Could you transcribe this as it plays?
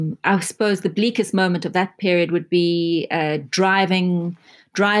I suppose the bleakest moment of that period would be driving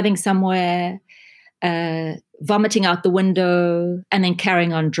somewhere, vomiting out the window, and then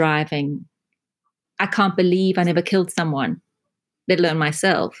carrying on driving. I can't believe I never killed someone, let alone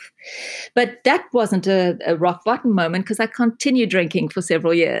myself. But that wasn't a rock bottom moment because I continued drinking for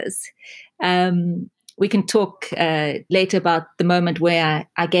several years. We can talk later about the moment where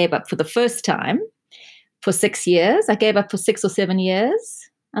I gave up for the first time for 6 years. I gave up for 6 or 7 years.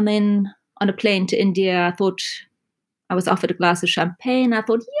 And then on a plane to India, I thought I was offered a glass of champagne. I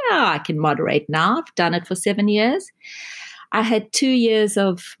thought, yeah, I can moderate now. I've done it for 7 years. I had 2 years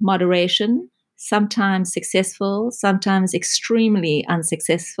of moderation, sometimes successful, sometimes extremely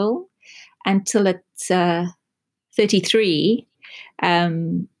unsuccessful, until at 33,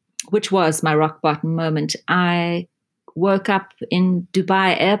 which was my rock bottom moment. I woke up in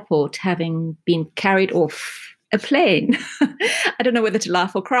Dubai airport having been carried off a plane. I don't know whether to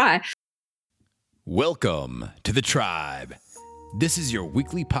laugh or cry. Welcome to the Tribe. This is your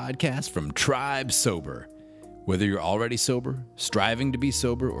weekly podcast from Tribe Sober. Whether you're already sober, striving to be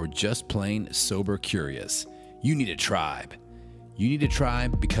sober, or just plain sober curious, you need a tribe. You need a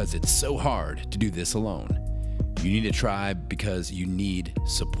tribe because it's so hard to do this alone. You need a tribe because you need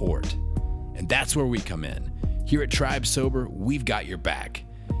support. And that's where we come in. Here at Tribe Sober, we've got your back.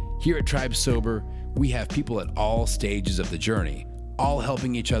 Here at Tribe Sober, we have people at all stages of the journey, all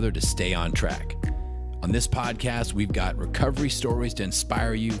helping each other to stay on track. On this podcast, we've got recovery stories to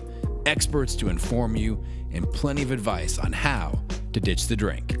inspire you, experts to inform you, and plenty of advice on how to ditch the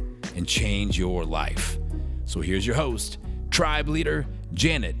drink and change your life. So here's your host, Tribe Leader,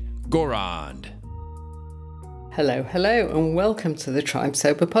 Janet Gorond. Hello, and welcome to the Tribe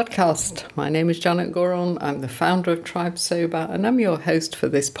Sober podcast. My name is Janet Gorond. I'm the founder of Tribe Sober, and I'm your host for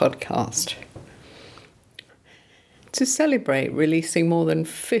this podcast. To celebrate releasing more than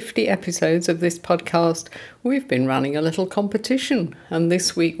 50 episodes of this podcast, we've been running a little competition, and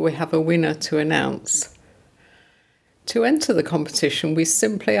this week we have a winner to announce. To enter the competition, we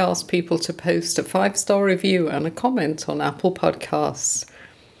simply ask people to post a 5-star review and a comment on Apple Podcasts.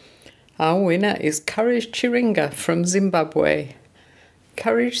 Our winner is Courage Chiringa from Zimbabwe.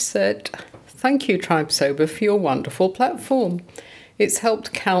 Courage said, "Thank you, Tribe Sober, for your wonderful platform. It's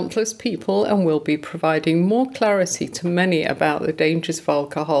helped countless people and will be providing more clarity to many about the dangers of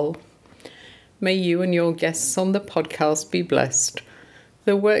alcohol. May you and your guests on the podcast be blessed.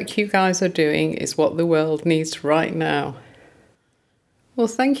 The work you guys are doing is what the world needs right now." Well,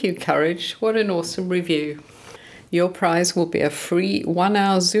 thank you, Courage. What an awesome review. Your prize will be a free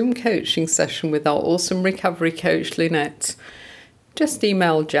 1-hour Zoom coaching session with our awesome recovery coach, Lynette. Just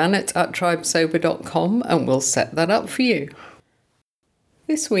email janet@tribesober.com and we'll set that up for you.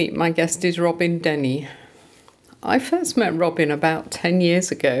 This week, my guest is Robin Denny. I first met Robin about 10 years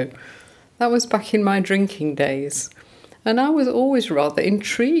ago. That was back in my drinking days, and I was always rather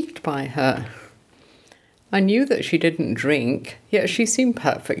intrigued by her. I knew that she didn't drink, yet she seemed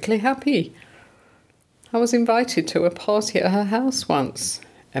perfectly happy. I was invited to a party at her house once.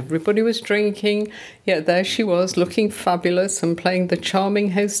 Everybody was drinking, yet there she was looking fabulous and playing the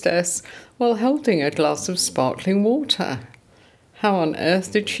charming hostess while holding a glass of sparkling water. How on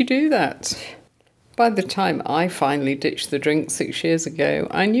earth did she do that? By the time I finally ditched the drink 6 years ago,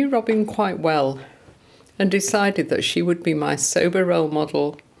 I knew Robin quite well and decided that she would be my sober role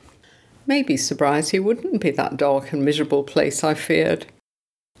model. Maybe sobriety wouldn't be that dark and miserable place I feared.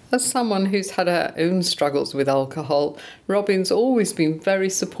 As someone who's had her own struggles with alcohol, Robin's always been very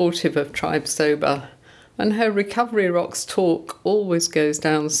supportive of Tribe Sober, and her Recovery Rocks talk always goes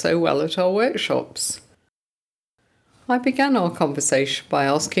down so well at our workshops. I began our conversation by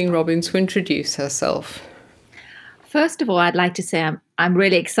asking Robin to introduce herself. First of all, I'd like to say I'm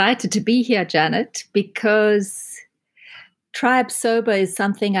really excited to be here, Janet, because Tribe Sober is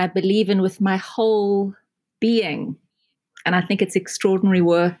something I believe in with my whole being. And I think it's extraordinary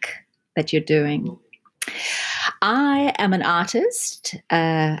work that you're doing. I am an artist,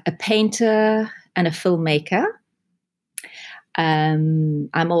 a painter, and a filmmaker.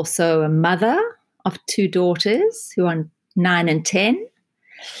 I'm also a mother of 2 daughters who are 9 and 10.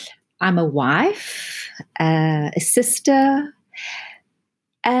 I'm a wife, a sister,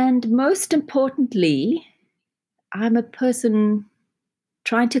 and most importantly, I'm a person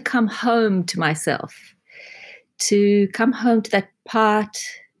trying to come home to myself, to come home to that part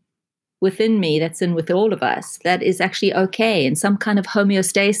within me that's in with all of us that is actually okay, in some kind of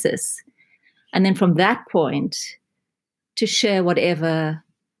homeostasis. And then from that point, to share whatever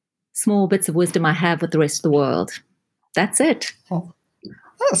small bits of wisdom I have with the rest of the world. That's it. Oh,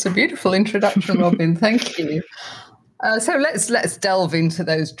 that's a beautiful introduction, Robin. Thank you. So let's delve into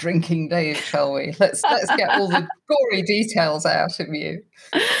those drinking days, shall we? Let's get all the gory details out of you.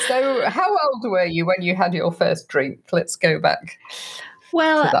 So, how old were you when you had your first drink? Let's go back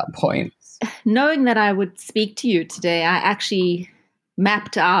to that point. Knowing that I would speak to you today, I actually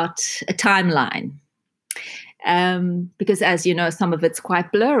mapped out a timeline because, as you know, some of it's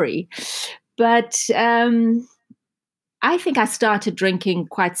quite blurry. But I think I started drinking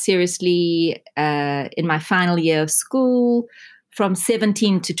quite seriously in my final year of school from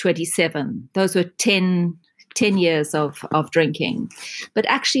 17 to 27. Those were 10 years of drinking. But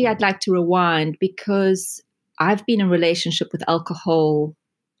actually, I'd like to rewind because I've been in a relationship with alcohol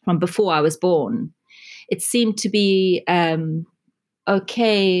from before I was born. It seemed to be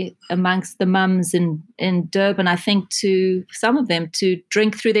okay amongst the mums in Durban, I think, to some of them to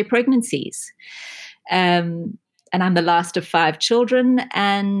drink through their pregnancies. And I'm the last of 5 children,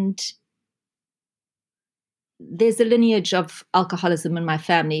 and there's a lineage of alcoholism in my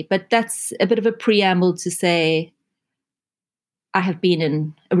family, but that's a bit of a preamble to say I have been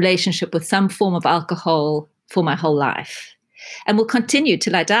in a relationship with some form of alcohol for my whole life and will continue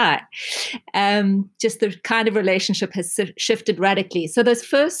till I die. Just the kind of relationship has shifted radically. So those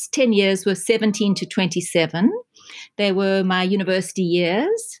first 10 years were 17 to 27. They were my university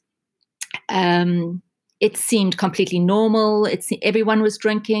years. It seemed completely normal. Everyone was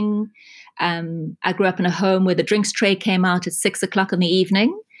drinking. I grew up in a home where the drinks tray came out at 6 o'clock in the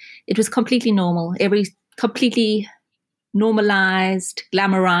evening. It was completely normal. Completely normalized,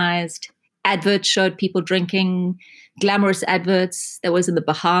 glamorized. Adverts showed people drinking, glamorous adverts. That was in the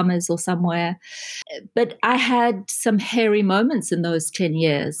Bahamas or somewhere. But I had some hairy moments in those 10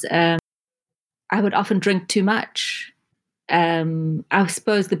 years. I would often drink too much. I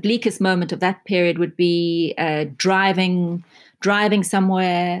suppose the bleakest moment of that period would be driving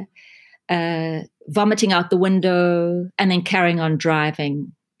somewhere, vomiting out the window, and then carrying on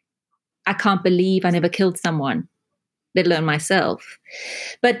driving. I can't believe I never killed someone, let alone myself.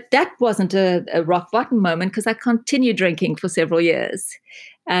 But that wasn't a rock bottom moment because I continued drinking for several years.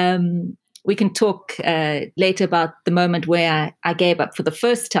 We can talk later about the moment where I gave up for the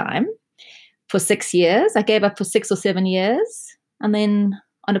first time. For 6 years. I gave up for 6 or 7 years. And then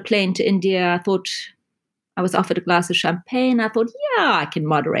on a plane to India, I thought I was offered a glass of champagne. I thought, yeah, I can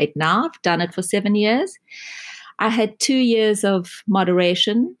moderate now. I've done it for 7 years. I had 2 years of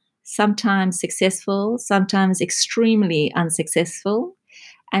moderation, sometimes successful, sometimes extremely unsuccessful,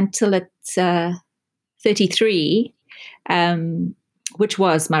 until at 33, which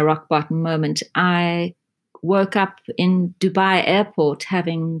was my rock bottom moment. I woke up in Dubai airport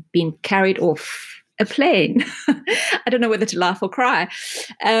having been carried off a plane. I don't know whether to laugh or cry.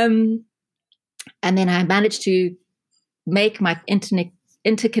 And then I managed to make my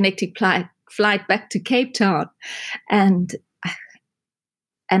interconnected flight back to Cape Town. And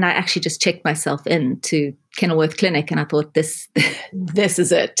I actually just checked myself into Kenilworth Clinic, and I thought, this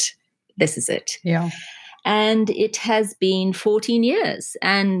is it. This is it. Yeah. And it has been 14 years.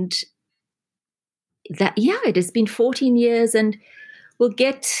 And it has been 14 years, and we'll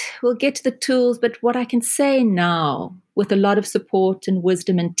get to the tools. But what I can say now, with a lot of support and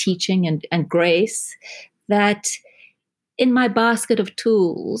wisdom and teaching and grace, that in my basket of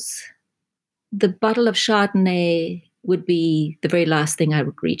tools, the bottle of Chardonnay would be the very last thing I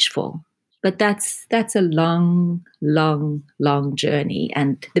would reach for. But that's a long, long, long journey.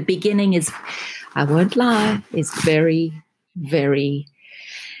 And the beginning is, I won't lie, is very, very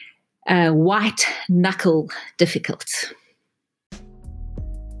white knuckle difficult.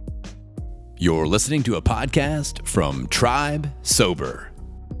 You're listening to a podcast from Tribe Sober.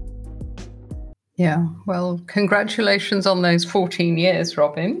 Yeah, well, congratulations on those 14 years,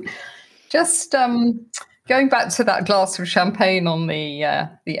 Robin. Just going back to that glass of champagne on the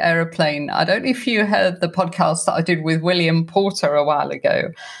aeroplane, I don't know if you heard the podcast that I did with William Porter a while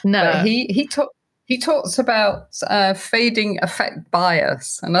ago. No. But he talks about fading affect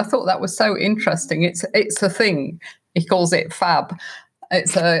bias, and I thought that was so interesting. It's a thing. He calls it FAB.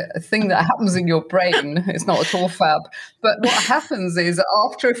 It's a thing that happens in your brain. It's not at all fab. But what happens is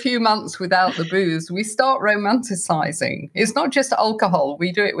after a few months without the booze, we start romanticizing. It's not just alcohol.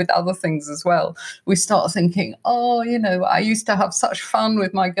 We do it with other things as well. We start thinking, oh, I used to have such fun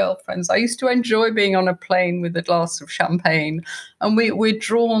with my girlfriends. I used to enjoy being on a plane with a glass of champagne. And we're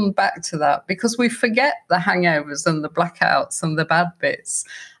drawn back to that because we forget the hangovers and the blackouts and the bad bits.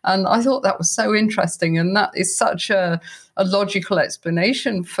 And I thought that was so interesting. And that is such a logical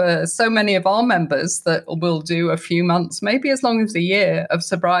explanation for so many of our members that will do a few months, maybe as long as a year of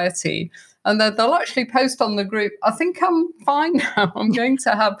sobriety. And they'll actually post on the group, I think I'm fine now. I'm going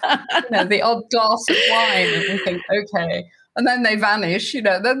to have, the odd glass of wine. And we think, okay. And then they vanish,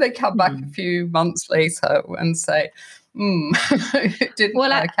 then they come back a few months later and say, it didn't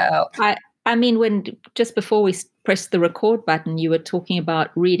work out. I mean, when just before we pressed the record button, you were talking about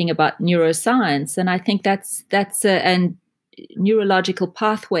reading about neuroscience. And I think that's and neurological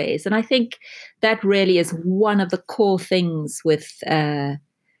pathways. And I think that really is one of the core things with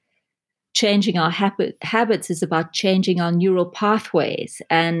changing our habits is about changing our neural pathways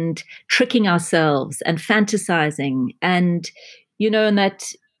and tricking ourselves and fantasizing. And, in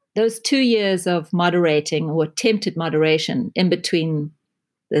that those 2 years of moderating or attempted moderation in between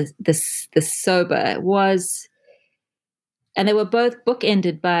the sober was, and they were both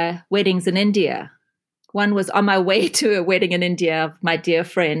bookended by weddings in India. One was on my way to a wedding in India of my dear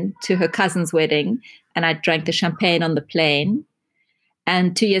friend, to her cousin's wedding, and I drank the champagne on the plane.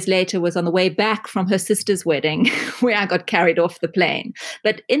 And 2 years later was on the way back from her sister's wedding, where I got carried off the plane.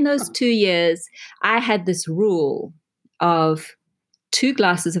 But in those 2 years, I had this rule of 2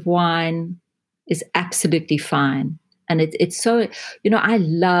 glasses of wine is absolutely fine. And it's so,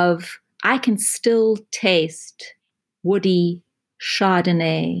 I can still taste woody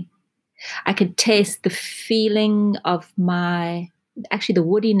Chardonnay. I can taste the feeling of the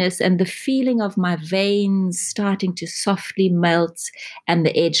woodiness and the feeling of my veins starting to softly melt and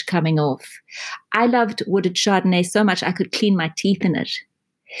the edge coming off. I loved wooded Chardonnay so much I could clean my teeth in it.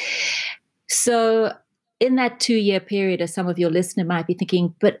 So in that 2-year period, as some of your listeners might be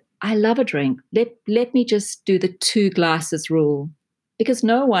thinking, but I love a drink. Let me just do the 2 glasses rule, because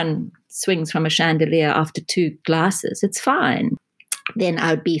no one swings from a chandelier after 2 glasses. It's fine. Then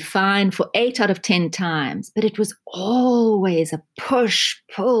I would be fine for 8 out of 10 times. But it was always a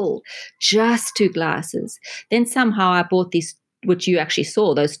push-pull, just 2 glasses. Then somehow I bought these, which you actually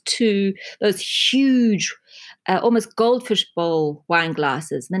saw, those huge, almost goldfish bowl wine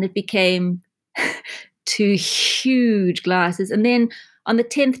glasses. And then it became 2 huge glasses. And then on the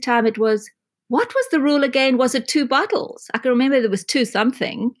 10th time it was, what was the rule again? Was it 2 bottles? I can remember there was 2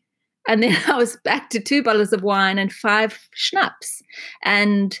 something. And then I was back to 2 bottles of wine and 5 schnapps.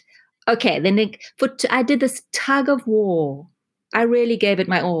 And okay, then I did this tug of war. I really gave it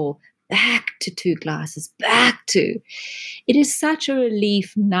my all. Back to 2 glasses, back to. It is such a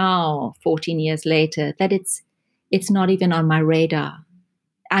relief now, 14 years later, that it's not even on my radar.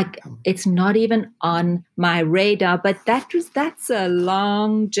 It's not even on my radar, but that's a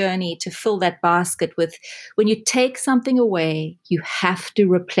long journey to fill that basket with. When you take something away, you have to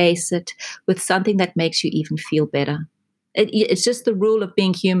replace it with something that makes you even feel better. It's just the rule of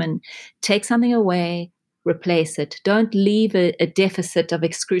being human. Take something away, replace it. Don't leave a deficit of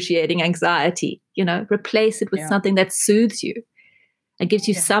excruciating anxiety. Replace it with something that soothes you and gives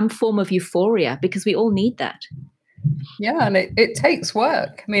you some form of euphoria, because we all need that. Yeah, and it takes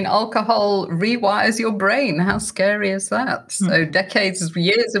work. I mean, alcohol rewires your brain. How scary is that? So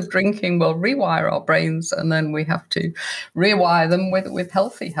years of drinking will rewire our brains, and then we have to rewire them with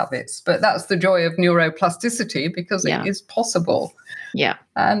healthy habits. But that's the joy of neuroplasticity, because it is possible. Yeah.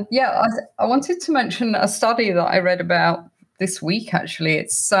 And I wanted to mention a study that I read about this week, actually.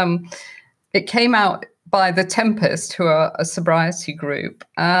 It came out by The Tempest, who are a sobriety group,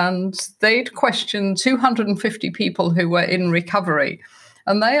 and they'd questioned 250 people who were in recovery.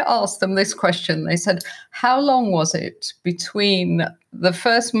 And they asked them this question. They said, how long was it between the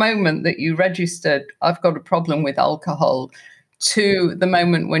first moment that you registered, I've got a problem with alcohol, to the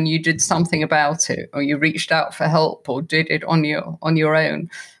moment when you did something about it, or you reached out for help, or did it on your own?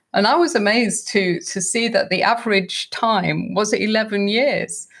 And I was amazed to see that the average time was 11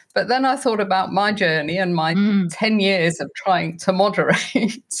 years. But then I thought about my journey and my 10 years of trying to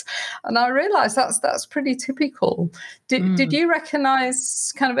moderate, and I realized that's pretty typical. Did you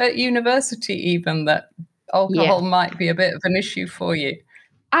recognize kind of at university even that alcohol might be a bit of an issue for you?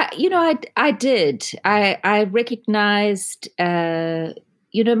 I did. I recognized, my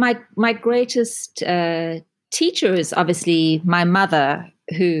greatest teacher is obviously my mother,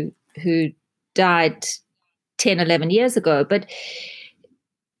 who died 10, 11 years ago, but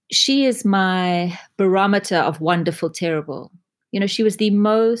she is my barometer of wonderful, terrible. She was the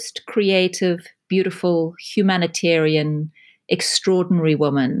most creative, beautiful, humanitarian, extraordinary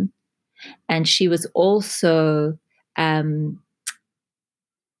woman. And she was also,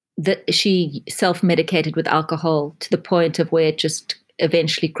 she self-medicated with alcohol to the point of where it just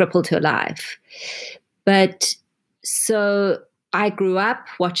eventually crippled her life. But so I grew up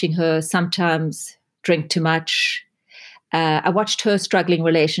watching her sometimes drink too much. I watched her struggling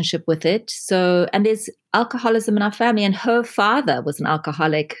relationship with it. So, and alcoholism in our family, and her father was an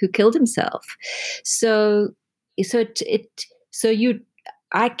alcoholic who killed himself.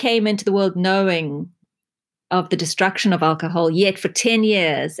 I came into the world knowing of the destruction of alcohol, yet for 10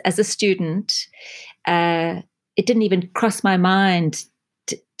 years as a student, it didn't even cross my mind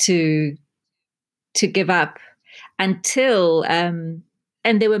to give up until, and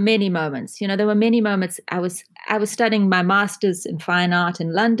there were many moments, I was studying my master's in fine art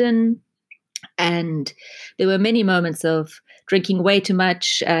in London, and there were many moments of drinking way too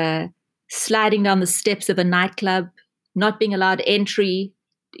much, sliding down the steps of a nightclub, not being allowed entry.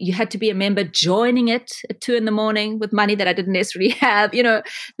 You had to be a member, joining it at 2 a.m. with money that I didn't necessarily have, the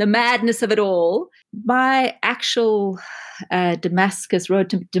madness of it all. My actual road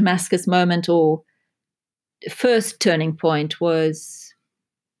to Damascus moment, or first turning point, was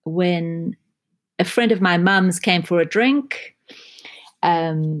when a friend of my mum's came for a drink.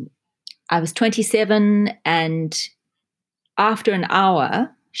 I was 27, and after an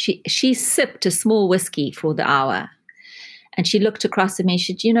hour, she sipped a small whiskey for the hour. And she looked across at me.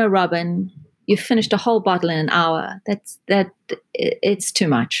 She said, Robin, you've finished a whole bottle in an hour. It's too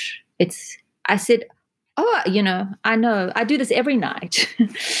much. I said, I know. I do this every night.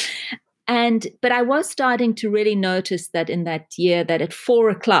 But I was starting to really notice that in that year, that at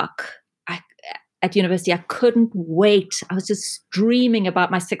 4:00 at university, I couldn't wait. I was just dreaming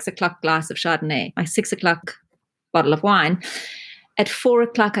about my 6:00 glass of Chardonnay, my 6:00 bottle of wine. At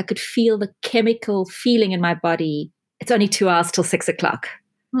 4:00, I could feel the chemical feeling in my body. It's only 2 hours till 6:00.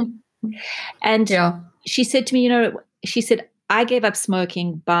 And she said to me, I gave up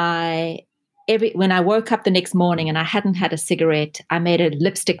smoking when I woke up the next morning and I hadn't had a cigarette, I made a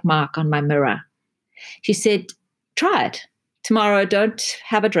lipstick mark on my mirror. She said, try it. Tomorrow, don't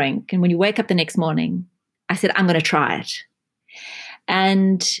have a drink. And when you wake up the next morning, I said, I'm going to try it.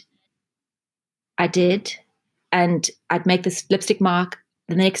 And I did. And I'd make this lipstick mark.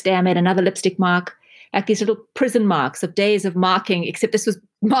 The next day I made another lipstick mark, like these little prison marks of days of marking, except this was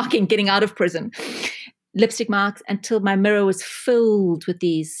marking getting out of prison. Lipstick marks until my mirror was filled with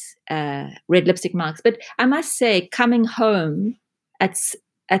these red lipstick marks. But I must say, coming home at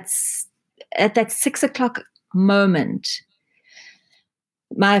that 6:00 moment,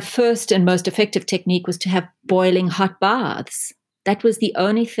 my first and most effective technique was to have boiling hot baths. That was the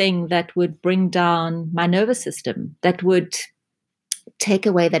only thing that would bring down my nervous system, that would take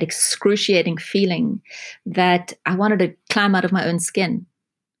away that excruciating feeling that I wanted to climb out of my own skin.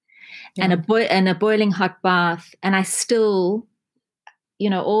 Yeah. And a boiling hot bath. And I still,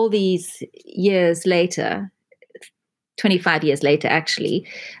 all these years later, 25 years later, actually,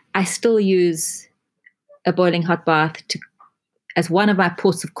 I still use a boiling hot bath as one of my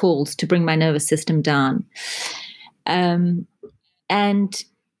ports of calls to bring my nervous system down. And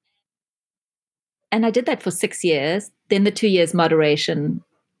I did that for 6 years, then the 2 years moderation,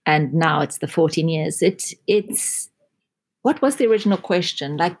 and now it's the 14 years. It's what was the original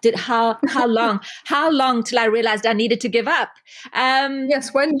question? Like, how long till I realized I needed to give up?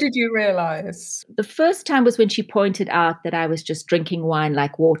 Yes, when did you realize? The first time was when she pointed out that I was just drinking wine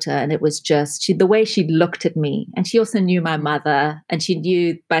like water, and it was just the way she looked at me. And she also knew my mother, and she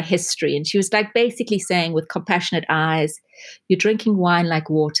knew by history. And she was like basically saying with compassionate eyes, you're drinking wine like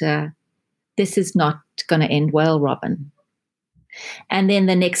water. This is not going to end well, Robin. And then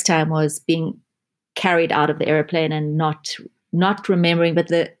the next time was being carried out of the airplane and not remembering, but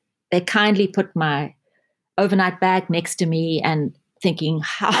they kindly put my overnight bag next to me and thinking,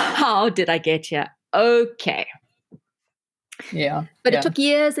 how did I get here? Okay. Yeah. But it took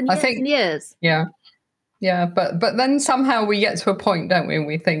years and years and years. Yeah. Yeah, but then somehow we get to a point, don't we, and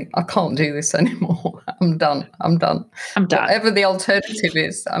we think, I can't do this anymore. I'm done. Whatever the alternative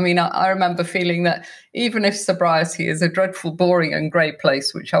is. I mean, I remember feeling that even if sobriety is a dreadful, boring and grey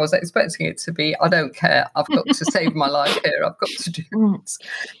place, which I was expecting it to be, I don't care. I've got to save my life here. I've got to do this.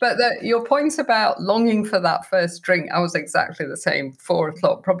 But your point about longing for that first drink, I was exactly the same.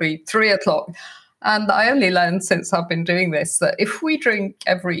 4:00, probably 3:00. And I only learned since I've been doing this that if we drink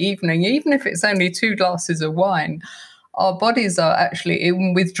every evening, even if it's only 2 glasses of wine, our bodies are actually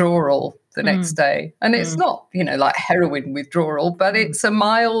in withdrawal the next day. And it's not, like heroin withdrawal, but it's a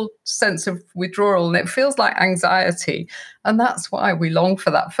mild sense of withdrawal and it feels like anxiety. And that's why we long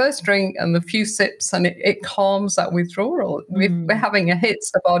for that first drink and the few sips, and it calms that withdrawal. We're having a hit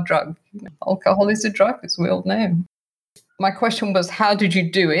of our drug. Alcohol is a drug, as we all know. My question was, how did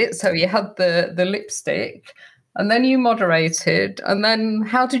you do it? So you had the lipstick and then you moderated. And then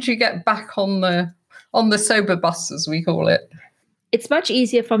how did you get back on the sober bus, as we call it? It's much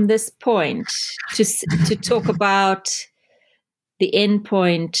easier from this point to talk about the end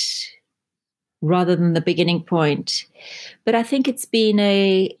point rather than the beginning point. But I think it's been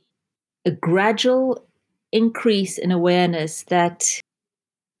a gradual increase in awareness that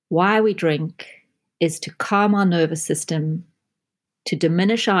why we drink is to calm our nervous system, to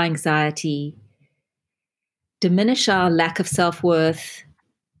diminish our anxiety, diminish our lack of self-worth,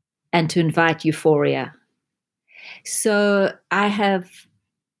 and to invite euphoria. So I have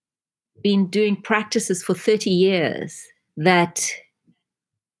been doing practices for 30 years that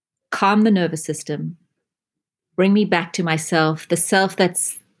calm the nervous system, bring me back to myself, the self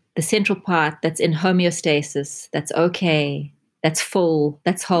that's the central part, that's in homeostasis, that's okay, that's full,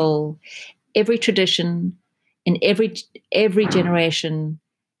 that's whole. Every tradition in every generation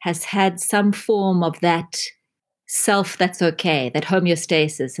has had some form of that self that's okay, that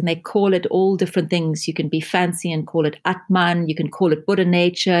homeostasis, and they call it all different things. You can be fancy and call it Atman, you can call it Buddha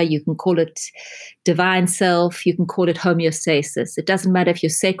nature, you can call it divine self, you can call it homeostasis. It doesn't matter if you're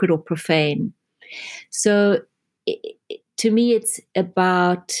sacred or profane. So to me, it's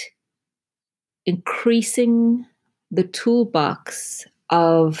about increasing the toolbox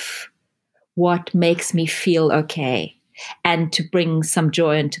of what makes me feel okay and to bring some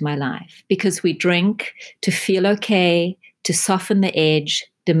joy into my life, because we drink to feel okay, to soften the edge,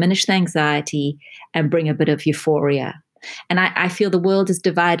 diminish the anxiety, and bring a bit of euphoria. And I feel the world is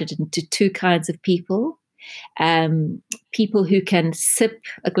divided into two kinds of people. People who can sip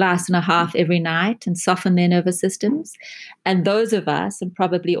a glass and a half every night and soften their nervous systems. And those of us, and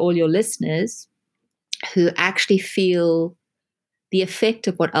probably all your listeners, who actually feel the effect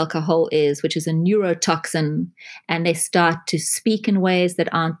of what alcohol is, which is a neurotoxin, and they start to speak in ways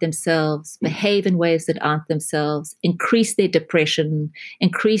that aren't themselves, behave in ways that aren't themselves, increase their depression,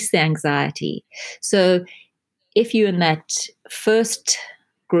 increase their anxiety. So if you're in that first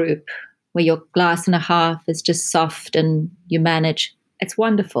group where your glass and a half is just soft and you manage, it's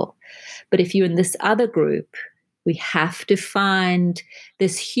wonderful. But if you're in this other group, we have to find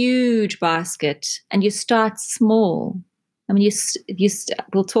this huge basket, and you start small. I mean,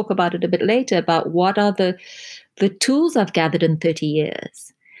 we'll talk about it a bit later, about what are the tools I've gathered in 30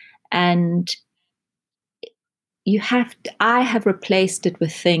 years. And I have replaced it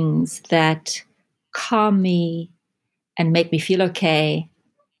with things that calm me and make me feel okay.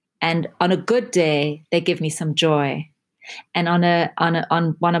 And on a good day, they give me some joy. And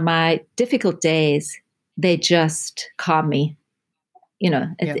on one of my difficult days, they just calm me.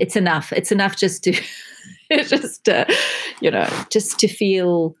 It's enough. It's enough just to just to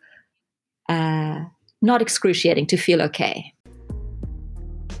feel not excruciating, to feel okay.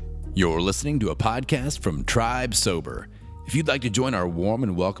 You're listening to a podcast from Tribe Sober. If you'd like to join our warm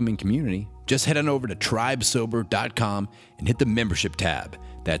and welcoming community, just head on over to tribesober.com and hit the membership tab.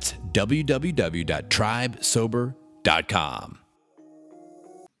 That's www.tribesober.com.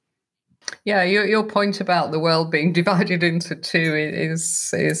 Yeah, your point about the world being divided into two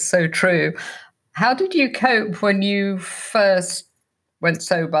is so true. How did you cope when you first went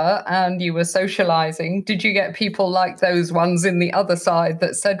sober and you were socializing? Did you get people like those ones in the other side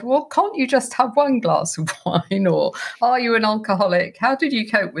that said, well, can't you just have one glass of wine? Or are you an alcoholic? How did you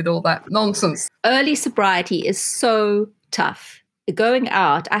cope with all that nonsense? Early sobriety is so tough. Going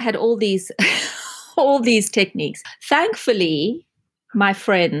out, I had all these all these techniques. Thankfully, my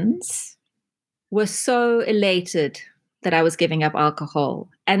friends were so elated that I was giving up alcohol,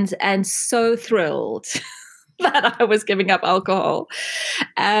 and so thrilled that I was giving up alcohol,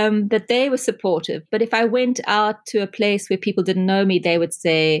 that they were supportive. But if I went out to a place where people didn't know me, they would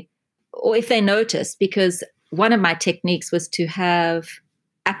say, or if they noticed, because one of my techniques was to have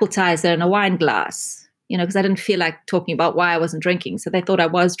appetizer in a wine glass, because I didn't feel like talking about why I wasn't drinking. So they thought I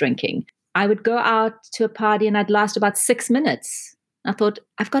was drinking. I would go out to a party and I'd last about 6 minutes. I thought,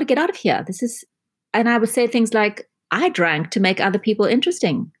 I've got to get out of here. And I would say things like, I drank to make other people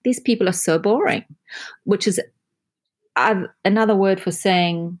interesting. These people are so boring, which is another word for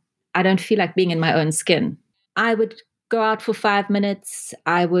saying I don't feel like being in my own skin. I would go out for 5 minutes.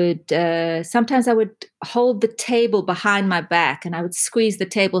 Sometimes I would hold the table behind my back and I would squeeze the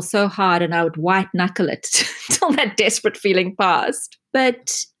table so hard and I would white knuckle it till that desperate feeling passed.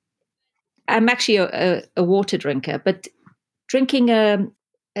 But I'm actually a water drinker, but drinking a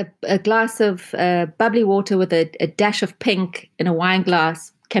glass of bubbly water with a dash of pink in a wine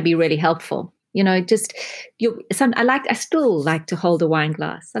glass can be really helpful. I still like to hold a wine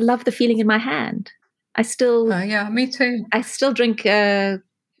glass. I love the feeling in my hand. Yeah, me too. I still drink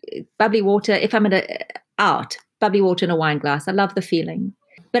bubbly water if I'm out. Bubbly water in a wine glass. I love the feeling.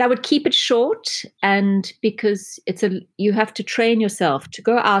 But I would keep it short, and because you have to train yourself to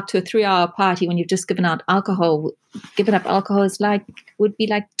go out to a 3-hour party when you've just given up alcohol would be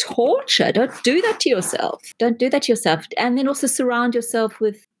like torture. Don't do that to yourself. Don't do that to yourself. And then also surround yourself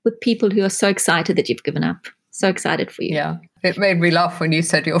with people who are so excited that you've given up. So excited for you. Yeah. It made me laugh when you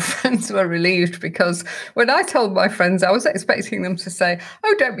said your friends were relieved, because when I told my friends, I was expecting them to say,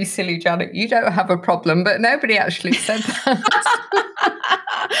 "Oh, don't be silly, Janet, you don't have a problem." But nobody actually said that.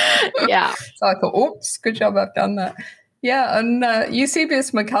 Yeah. So I thought, oops, good job I've done that. Yeah, and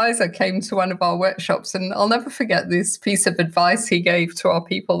Eusebius McKaiser came to one of our workshops, and I'll never forget this piece of advice he gave to our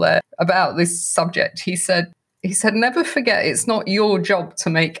people there about this subject. He said, never forget, it's not your job to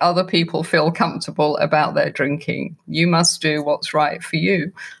make other people feel comfortable about their drinking. You must do what's right for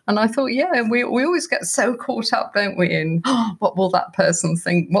you. And I thought, yeah, we always get so caught up, don't we, in what will that person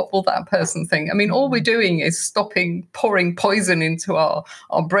think? What will that person think? I mean, all we're doing is pouring poison into our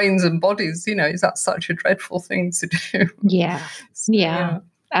brains and bodies. Is that such a dreadful thing to do? Yeah. So, yeah,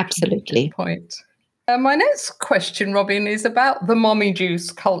 absolutely. Good point. My next question, Robin, is about the mommy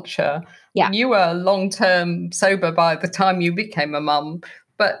juice culture. Yeah. You were long-term sober by the time you became a mum,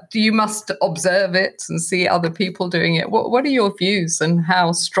 but you must observe it and see other people doing it. What are your views, and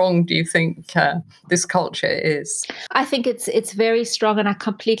how strong do you think this culture is? I think it's very strong, and I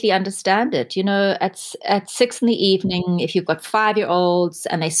completely understand it. At 6 p.m, if you've got 5-year-olds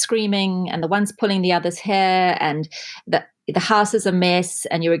and they're screaming and the one's pulling the other's hair and the house is a mess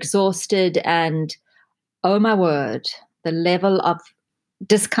and you're exhausted, and oh my word, the level of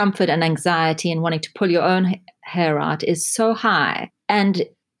discomfort and anxiety and wanting to pull your own hair out is so high. And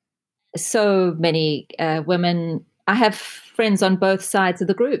so many women, I have friends on both sides of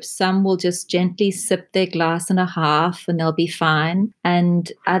the group. Some will just gently sip their glass and a half and they'll be fine.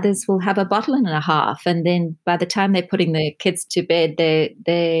 And others will have a bottle and a half. And then by the time they're putting their kids to bed,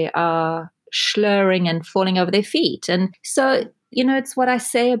 they are slurring and falling over their feet. And so, it's what I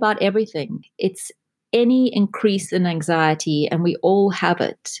say about everything. It's any increase in anxiety, and we all have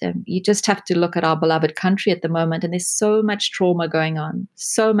it. You just have to look at our beloved country at the moment, and there's so much trauma going on,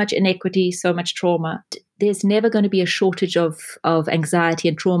 so much inequity, so much trauma. There's never going to be a shortage of anxiety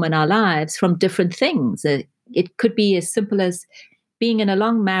and trauma in our lives from different things. It could be as simple as being in a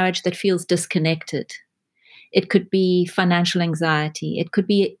long marriage that feels disconnected. It could be financial anxiety. It could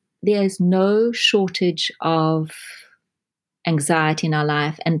be there's no shortage of anxiety in our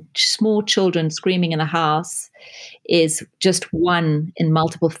life, and small children screaming in the house is just one in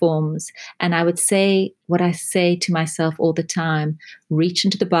multiple forms. And I would say what I say to myself all the time: reach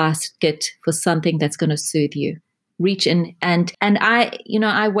into the basket for something that's going to soothe you. Reach in, and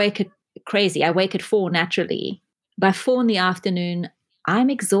I wake at crazy. I wake at 4 naturally. By 4 p.m,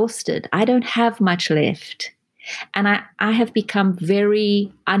 I'm exhausted. I don't have much left. And I have become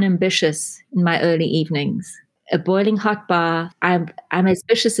very unambitious in my early evenings. A boiling hot bath. I'm as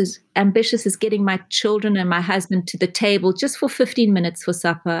ambitious as getting my children and my husband to the table just for 15 minutes for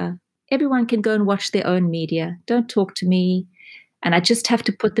supper. Everyone can go and watch their own media. Don't talk to me. And I just have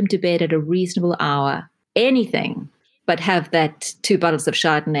to put them to bed at a reasonable hour. Anything but have that 2 bottles of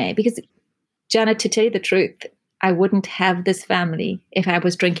Chardonnay. Because, Janet, to tell you the truth, I wouldn't have this family if I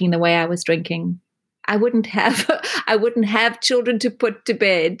was drinking the way I was drinking. I wouldn't have children to put to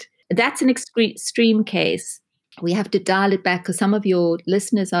bed. That's an extreme case. We have to dial it back, because some of your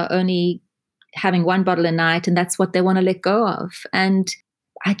listeners are only having 1 bottle a night, and that's what they want to let go of. And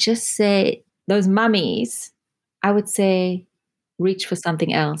I just say, those mummies, I would say, reach for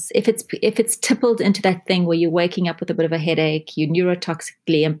something else. If it's tippled into that thing where you're waking up with a bit of a headache, you're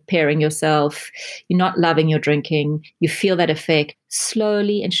neurotoxically impairing yourself, you're not loving your drinking, you feel that effect,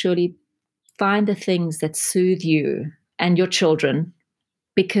 slowly and surely find the things that soothe you and your children,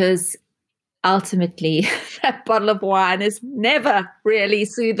 because ultimately that bottle of wine is never really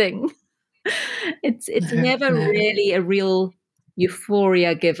soothing. It's never really a real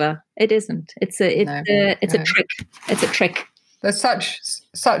euphoria giver. It isn't. It's a trick. It's a trick. There's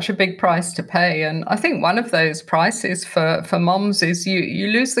such a big price to pay, and I think one of those prices for moms is you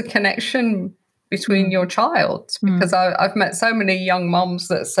lose the connection between your child, because I've met so many young moms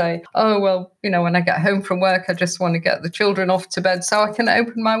that say, oh, well, when I get home from work, I just want to get the children off to bed so I can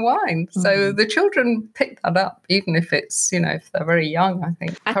open my wine. So the children pick that up, even if it's, if they're very young, I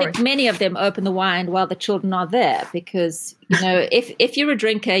think. I think many of them open the wine while the children are there, because, if you're a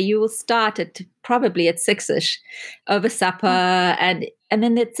drinker, you will start probably at 6-ish over supper, and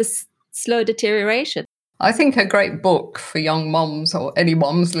then it's a slow deterioration. I think a great book for young moms or any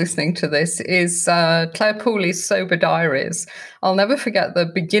moms listening to this is Claire Pooley's Sober Diaries. I'll never forget the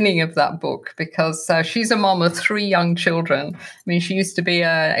beginning of that book because she's a mom of 3 young children. I mean, she used to be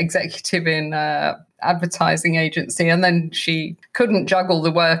an executive in advertising agency, and then she couldn't juggle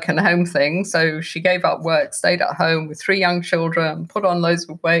the work and home thing, so she gave up work, stayed at home with 3 young children, put on loads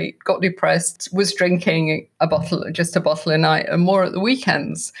of weight, got depressed, was drinking just a bottle a night and more at the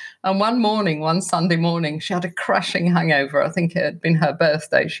weekends. And one Sunday morning, she had a crashing hangover. I think it had been her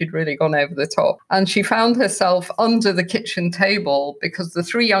birthday. She'd really gone over the top, and she found herself under the kitchen table because the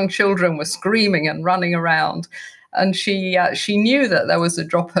 3 young children were screaming and running around. And she knew that there was a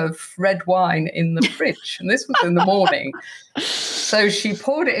drop of red wine in the fridge, and this was in the morning. So she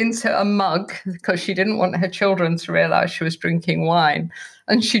poured it into a mug because she didn't want her children to realize she was drinking wine.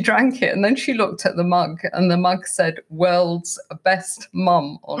 And she drank it, and then she looked at the mug, and the mug said "World's Best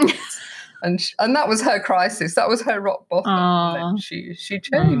Mum" on it. And that was her crisis. That was her rock bottom. And then she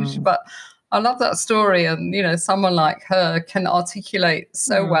changed. But I love that story. And, you know, someone like her can articulate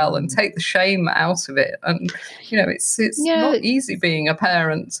so well and take the shame out of it. And, you know, it's not easy being a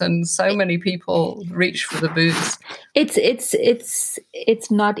parent. And so many people reach for the booze. It's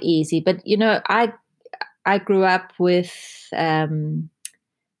not easy. But, you know, I grew up with a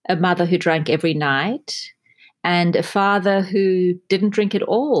mother who drank every night and a father who didn't drink at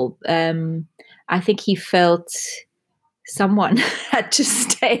all. I think he felt someone had to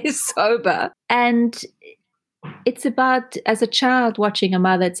stay sober. And it's about, as a child watching a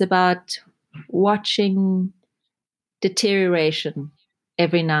mother, it's about watching deterioration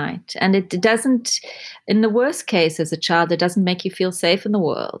every night. And it doesn't, in the worst case as a child, it doesn't make you feel safe in the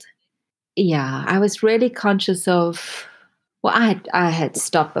world. Yeah, I was really conscious of, well, I had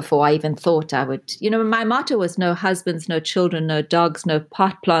stopped before I even thought I would. You know, my motto was no husbands, no children, no dogs, no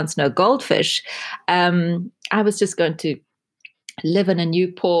pot plants, no goldfish. I was just going to live in a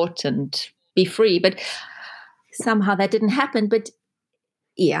new port and be free. But somehow that didn't happen. But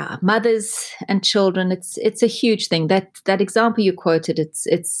yeah, mothers and children, it's a huge thing. That example you quoted,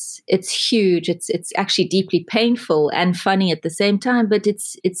 it's huge. It's actually deeply painful and funny at the same time, but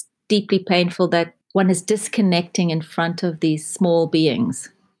it's deeply painful that one is disconnecting in front of these small beings.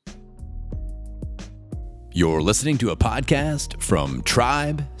 You're listening to a podcast from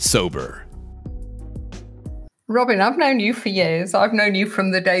Tribe Sober. Robin, I've known you for years. I've known you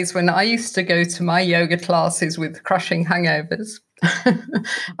from the days when I used to go to my yoga classes with crushing hangovers.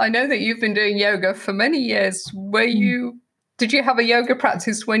 I know that you've been doing yoga for many years. Did you have a yoga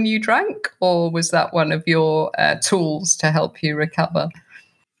practice when you drank, or was that one of your tools to help you recover?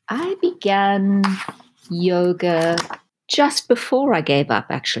 I began yoga just before I gave up,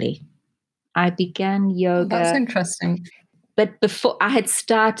 actually. I began yoga. That's interesting. But before I had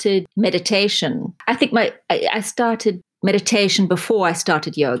started meditation. I think I started meditation before I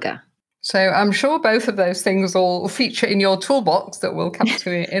started yoga. So I'm sure both of those things all feature in your toolbox that we'll come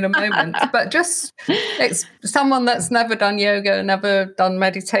to in a moment. But just it's someone that's never done yoga, never done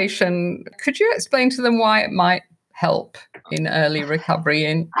meditation. Could you explain to them why it might help in early recovery,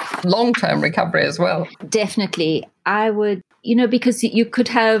 in long-term recovery as well? Definitely. I would, because you could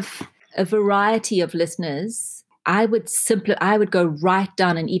have a variety of listeners. I would go right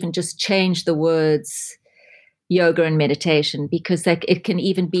down and even just change the words yoga and meditation, because it can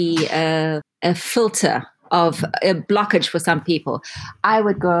even be a filter of a blockage for some people. I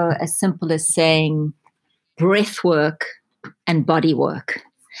would go as simple as saying breath work and body work.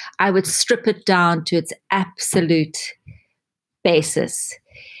 I would strip it down to its absolute basis.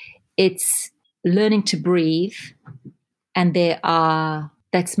 It's learning to breathe, and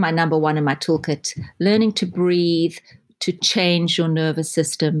that's my number one in my toolkit. Learning to breathe, to change your nervous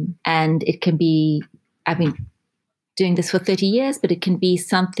system. And it can be, I've been doing this for 30 years, but it can be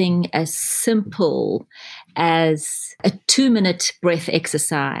something as simple as a 2-minute breath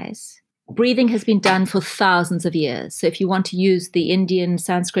exercise. Breathing has been done for thousands of years. So if you want to use the Indian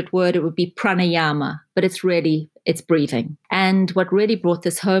Sanskrit word, it would be pranayama, but it's breathing. And what really brought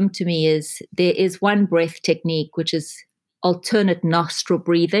this home to me is there is one breath technique, which is alternate nostril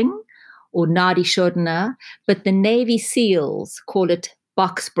breathing, or Nadi Shodhana, but the Navy SEALs call it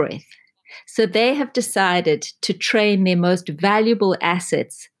box breath. So they have decided to train their most valuable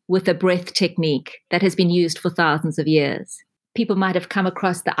assets with a breath technique that has been used for thousands of years. People might have come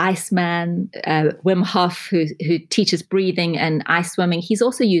across the Iceman, Wim Hof, who teaches breathing and ice swimming. He's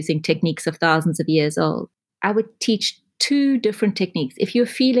also using techniques of thousands of years old. I would teach 2 different techniques. If you're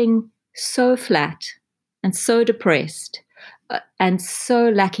feeling so flat and so depressed and so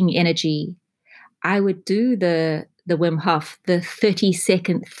lacking energy, I would do the Wim Hof, the 30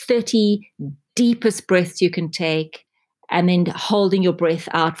 deep deepest breaths you can take, and then holding your breath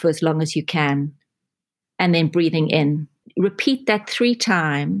out for as long as you can, and then breathing in. Repeat that 3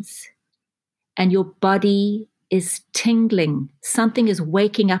 times, and your body is tingling. Something is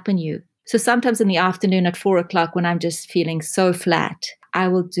waking up in you. So sometimes in the afternoon at 4 o'clock, when I'm just feeling so flat, I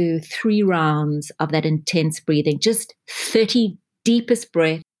will do 3 rounds of that intense breathing, just 30 deepest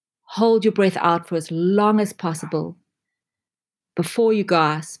breaths. Hold your breath out for as long as possible. Before you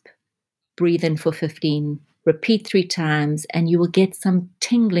gasp, breathe in for 15. Repeat 3 times, and you will get some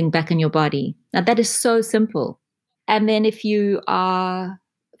tingling back in your body. Now, that is so simple. And then if you are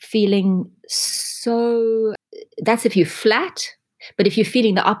feeling that's if you're flat, but if you're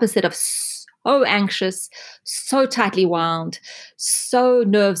feeling the opposite of so anxious, so tightly wound, so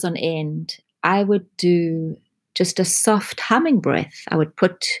nerves on end, I would do just a soft humming breath. I would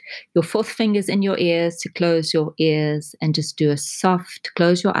put your 4th fingers in your ears to close your ears and just do a soft,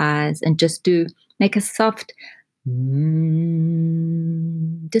 close your eyes and just make a soft,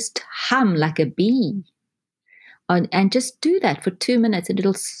 just hum like a bee. And just do that for 2 minutes, and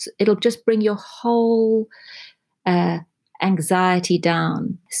it'll just bring your whole anxiety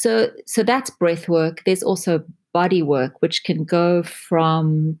down. So that's breath work. There's also body work, which can go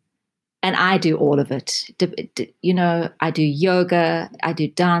from, and I do all of it. I do yoga, I do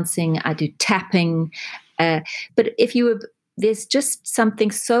dancing, I do tapping. But there's just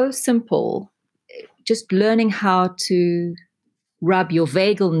something so simple, just learning how to rub your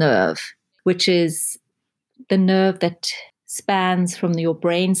vagal nerve, which is the nerve that spans from your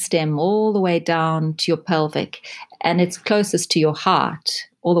brainstem all the way down to your pelvic, and it's closest to your heart,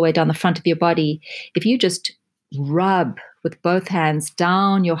 all the way down the front of your body. If you just rub with both hands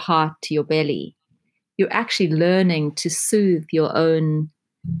down your heart to your belly, you're actually learning to soothe your own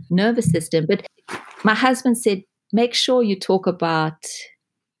nervous system. But my husband said, make sure you talk about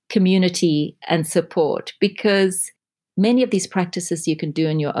community and support, because many of these practices you can do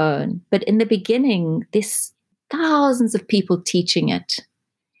on your own. But in the beginning, there's thousands of people teaching it.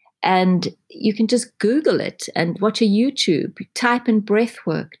 And you can just Google it and watch a YouTube. Type in breath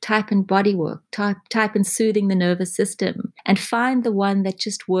work, type in body work, type in soothing the nervous system, and find the one that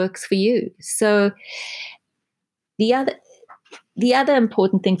just works for you. So the other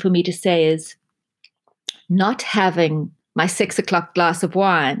important thing for me to say is not having my 6 o'clock glass of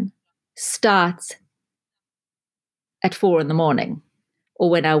wine starts at 4 a.m, or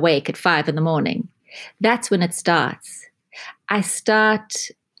when I wake at 5 a.m. That's when it starts.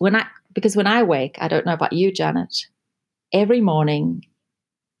 Because when I wake, I don't know about you, Janet, every morning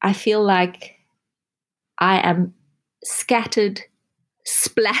I feel like I am scattered,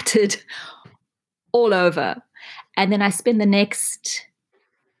 splattered all over. And then I spend the next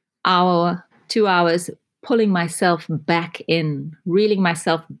hour, 2 hours pulling myself back in, reeling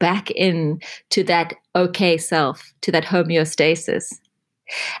myself back in to that okay self, to that homeostasis.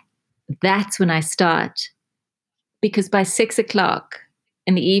 That's when I start. Because by 6 o'clock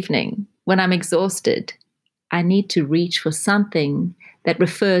in the evening, when I'm exhausted, I need to reach for something that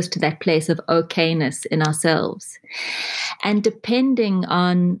refers to that place of okayness in ourselves. And depending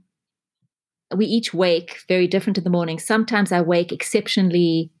on, we each wake very different in the morning. Sometimes I wake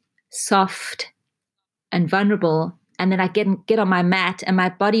exceptionally soft and vulnerable, and then I get on my mat, and my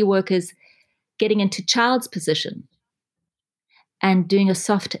body work is getting into child's position and doing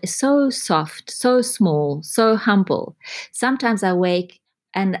so soft, so small, so humble. Sometimes I wake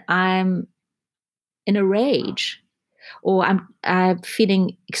and I'm in a rage, or I'm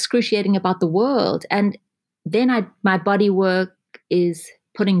feeling excruciating about the world. And then my body work is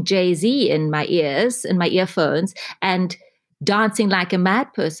putting Jay-Z in my ears, in my earphones, and dancing like a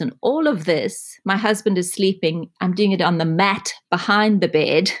mad person. All of this, my husband is sleeping. I'm doing it on the mat behind the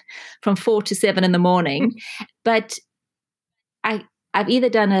bed from 4 to 7 a.m. But I've either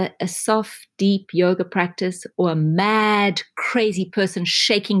done a soft, deep yoga practice or a mad, crazy person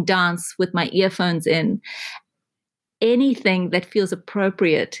shaking dance with my earphones in. Anything that feels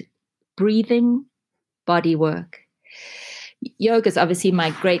appropriate. Breathing, body work. Yoga is obviously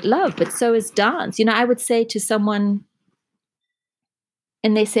my great love, but so is dance. I would say to someone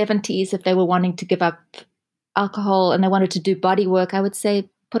in their 70s, if they were wanting to give up alcohol and they wanted to do body work, I would say,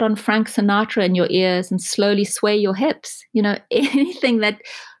 put on Frank Sinatra in your ears and slowly sway your hips. Anything that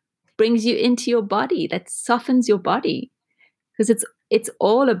brings you into your body, that softens your body, because it's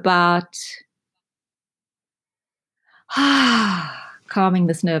all about calming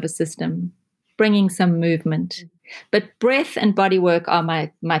this nervous system, bringing some movement. But breath and body work are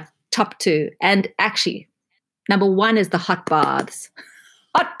my top 2. And actually, number 1 is the hot baths.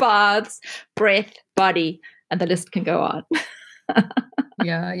 Hot baths, breath, body, and the list can go on.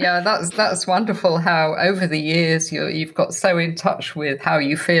 Yeah. That's wonderful how over the years you've got so in touch with how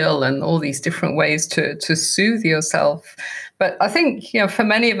you feel and all these different ways to soothe yourself. But I think, for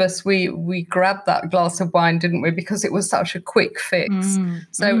many of us, we grabbed that glass of wine, didn't we? Because it was such a quick fix.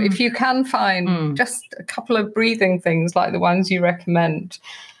 So if you can find just a couple of breathing things like the ones you recommend,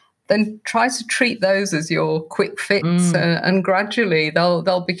 then try to treat those as your quick fix, and gradually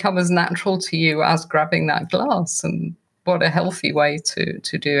they'll become as natural to you as grabbing that glass. And what a healthy way to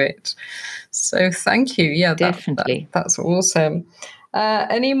do it. So thank you. Yeah, Definitely. That's awesome.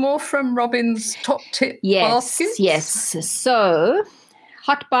 Any more from Robin's top tip baskets? Yes. So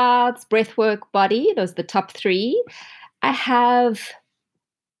hot baths, breathwork, body, those are the top 3. I have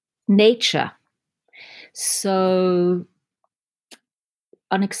nature. So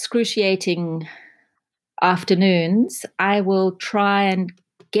on excruciating afternoons, I will try and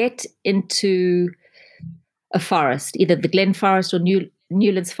get into a forest, either the Glen Forest or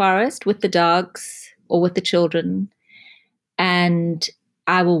Newlands Forest, with the dogs or with the children, and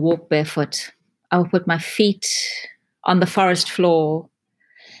I will walk barefoot. I will put my feet on the forest floor.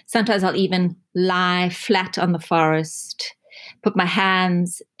 Sometimes I'll even lie flat on the forest, put my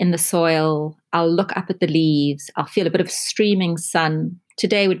hands in the soil. I'll look up at the leaves. I'll feel a bit of streaming sun.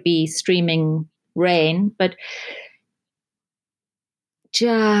 Today would be streaming rain, but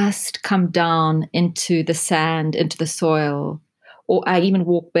just come down into the sand, into the soil. Or I even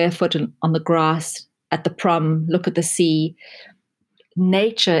walk barefoot on the grass at the prom, look at the sea.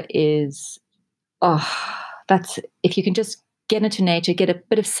 Nature is, that's, if you can just get into nature, get a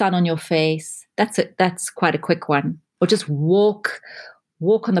bit of sun on your face, that's quite a quick one. Or just walk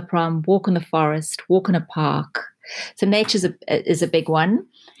on the prom, walk in the forest, walk in a park. So nature is a big one.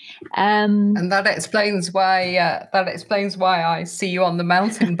 And that explains why I see you on the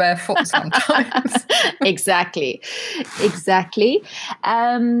mountain barefoot sometimes. Exactly.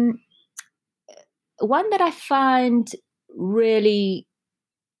 One that I find really,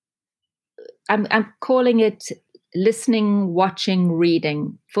 I'm calling it listening, watching,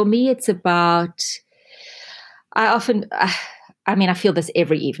 reading. For me, it's about, I feel this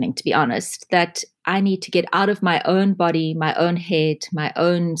every evening, to be honest, that I need to get out of my own body, my own head, my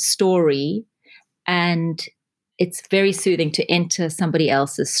own story. And it's very soothing to enter somebody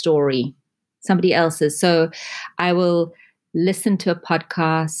else's story, So I will listen to a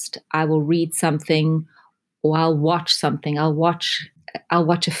podcast, I will read something, or I'll watch something. I'll watch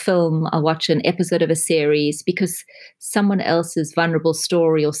a film, I'll watch an episode of a series, because someone else's vulnerable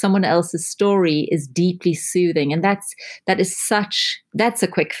story or someone else's story is deeply soothing. And that's a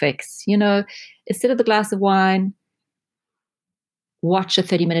quick fix. Instead of the glass of wine, watch a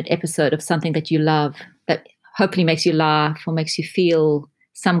 30-minute episode of something that you love, that hopefully makes you laugh or makes you feel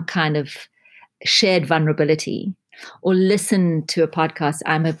some kind of shared vulnerability, or listen to a podcast.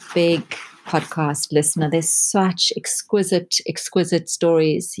 I'm a big podcast listener. There's such exquisite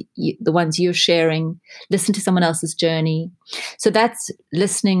stories, the ones you're sharing. Listen to someone else's journey. So that's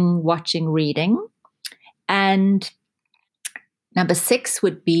listening, watching, reading. And number 6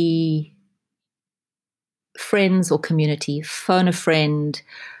 would be friends or community. Phone a friend,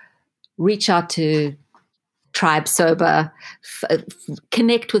 reach out to Tribe Sober,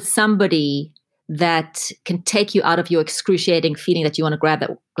 connect with somebody that can take you out of your excruciating feeling that you want to grab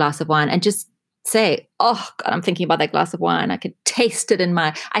that glass of wine, and just say, oh God, I'm thinking about that glass of wine. I could taste that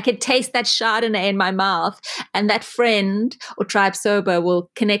Chardonnay in my mouth. And that friend or Tribe Sober will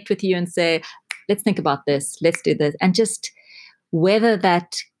connect with you and say, let's think about this. Let's do this. And just weather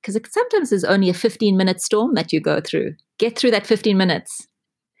that, because sometimes there's only a 15-minute storm that you go through. Get through that 15 minutes.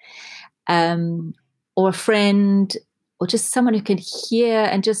 Or a friend, or just someone who can hear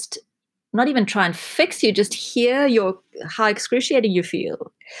and just not even try and fix you, just hear how excruciating you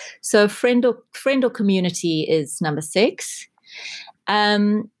feel. So friend or community is number 6.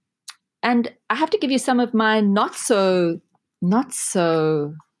 And I have to give you some of my not so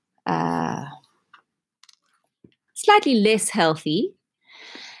slightly less healthy.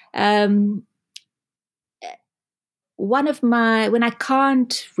 When I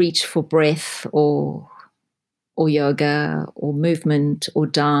can't reach for breath or yoga or movement or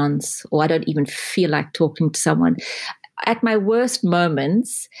dance, or I don't even feel like talking to someone, at my worst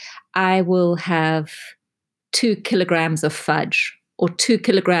moments, I will have 2 kilograms of fudge or 2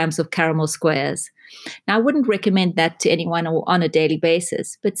 kilograms of caramel squares. Now, I wouldn't recommend that to anyone or on a daily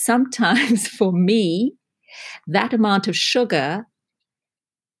basis, but sometimes for me, that amount of sugar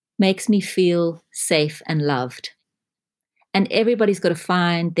makes me feel safe and loved. And everybody's got to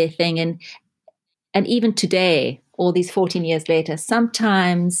find their thing. And even today, all these 14 years later,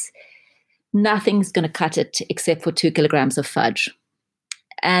 sometimes nothing's going to cut it except for 2 kilograms of fudge.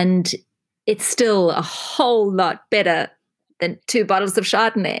 And it's still a whole lot better than 2 bottles of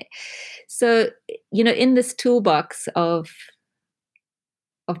Chardonnay. So, in this toolbox of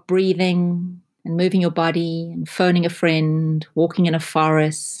breathing and moving your body and phoning a friend, walking in a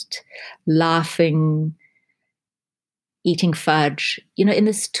forest, laughing, eating fudge, in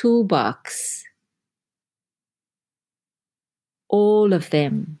this toolbox, all of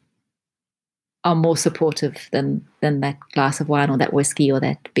them are more supportive than that glass of wine or that whiskey or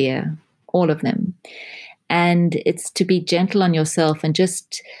that beer, all of them. And it's to be gentle on yourself and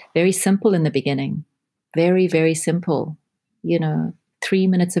just very simple in the beginning, very, very simple, 3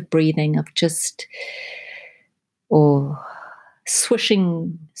 minutes of breathing, of just, or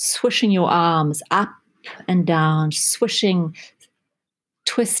swishing your arms up and down, swishing,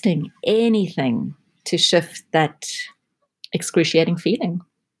 twisting, anything to shift that excruciating feeling.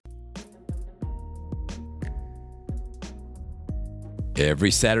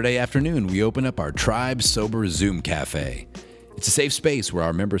 Every Saturday afternoon, we open up our Tribe Sober Zoom Cafe. It's a safe space where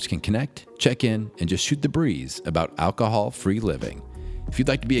our members can connect, check in, and just shoot the breeze about alcohol-free living. If you'd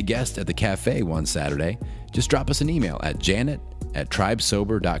like to be a guest at the cafe one Saturday, just drop us an email at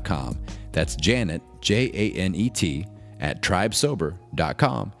janet@tribesober.com. That's Janet, Janet,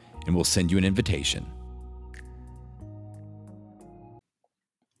 @tribesober.com, and we'll send you an invitation.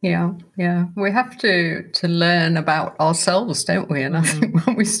 Yeah. We have to learn about ourselves, don't we? And I think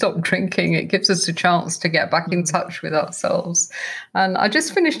when we stop drinking, it gives us a chance to get back in touch with ourselves. And I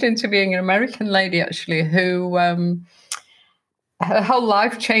just finished interviewing an American lady, actually, who her whole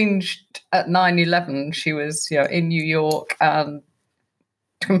life changed at 9/11. She was, in New York and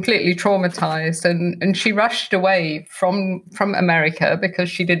completely traumatized, and she rushed away from America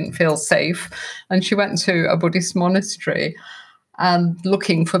because she didn't feel safe, and she went to a Buddhist monastery and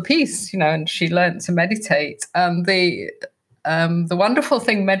looking for peace, and she learned to meditate. And the wonderful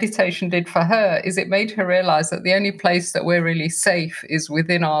thing meditation did for her is it made her realize that the only place that we're really safe is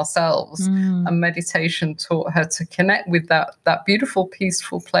within ourselves. And meditation taught her to connect with that beautiful,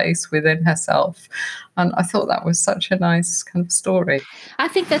 peaceful place within herself. And I thought that was such a nice kind of story. I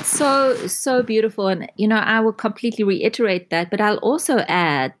think that's so beautiful. And, I will completely reiterate that, but I'll also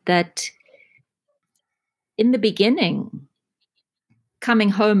add that in the beginning,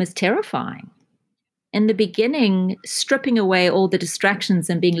 coming home is terrifying. In the beginning, stripping away all the distractions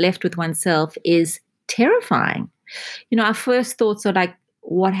and being left with oneself is terrifying. Our first thoughts are like,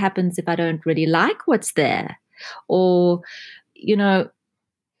 what happens if I don't really like what's there? Or,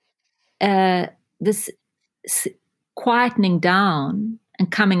 this quietening down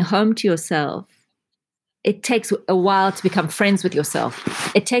and coming home to yourself. It takes a while to become friends with yourself.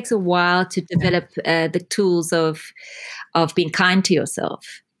 It takes a while to develop the tools of being kind to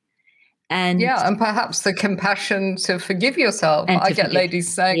yourself. And perhaps the compassion to forgive yourself. I get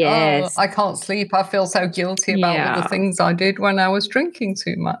ladies saying, yes. I can't sleep. I feel so guilty about all the things I did when I was drinking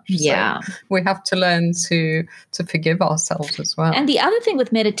too much. Yeah. So we have to learn to forgive ourselves as well. And the other thing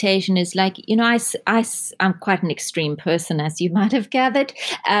with meditation is like, I'm quite an extreme person, as you might have gathered.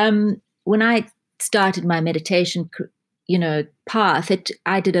 When I started my meditation, path,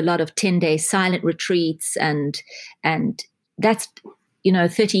 I did a lot of 10-day silent retreats, and that's,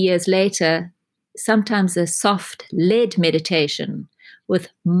 30 years later, sometimes a soft led meditation with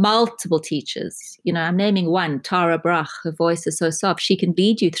multiple teachers. I'm naming one, Tara Brach. Her voice is so soft. She can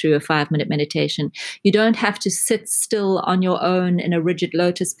lead you through a 5-minute meditation. You don't have to sit still on your own in a rigid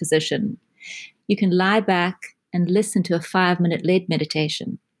lotus position. You can lie back and listen to a 5-minute led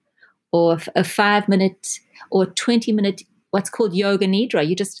meditation, or a 5-minute or 20-minute, what's called yoga nidra.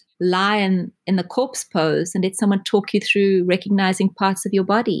 You just lie in the corpse pose and let someone talk you through recognizing parts of your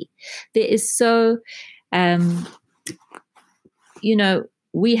body. There is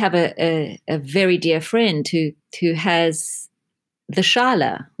we have a very dear friend who has the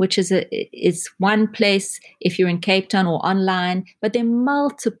Shala, which is one place if you're in Cape Town or online, but there are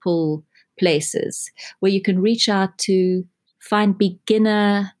multiple places where you can reach out to find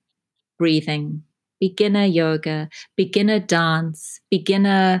beginner breathing, beginner yoga, beginner dance,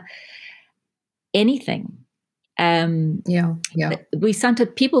 beginner anything. We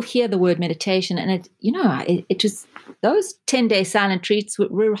sometimes people hear the word meditation, and it just, those 10-day silent retreats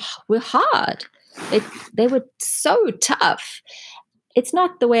were hard. They were so tough. It's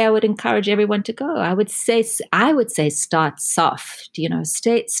not the way I would encourage everyone to go. I would say start soft.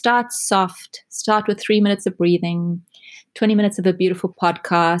 Start soft. Start with 3 minutes of breathing, 20 minutes of a beautiful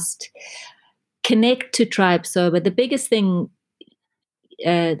podcast. Connect to Tribe Sober. The biggest thing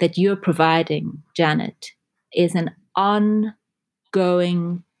that you're providing, Janet, is an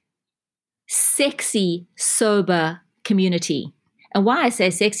ongoing, sexy, sober community. And why I say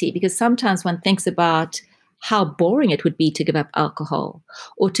sexy, because sometimes one thinks about how boring it would be to give up alcohol,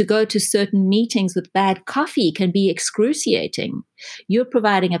 or to go to certain meetings with bad coffee can be excruciating. You're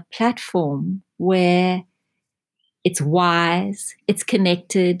providing a platform where it's wise, it's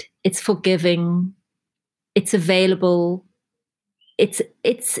connected, it's forgiving, it's available. It's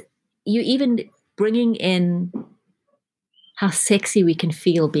you even bringing in how sexy we can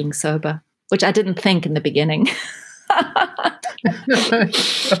feel being sober, which I didn't think in the beginning.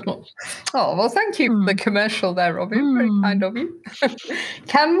 Oh, well, thank you for the commercial there, Robin. Very kind of you.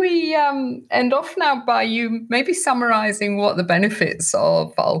 Can we end off now by you maybe summarising what the benefits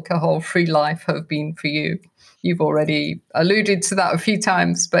of alcohol-free life have been for you? You've already alluded to that a few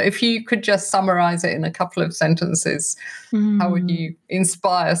times, but if you could just summarise it in a couple of sentences, how would you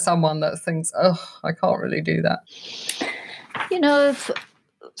inspire someone that thinks, oh, I can't really do that?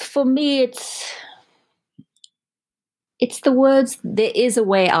 For me, it's the words, there is a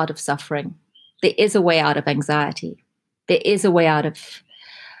way out of suffering. There is a way out of anxiety. There is a way out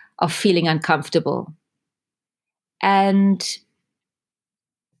of feeling uncomfortable. And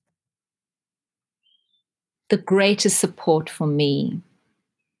the greatest support for me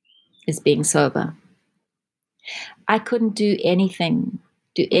is being sober. I couldn't do anything,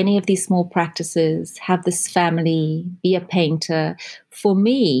 do any of these small practices, have this family, be a painter. For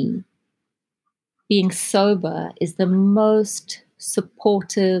me, being sober is the most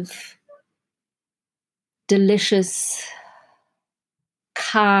supportive, delicious,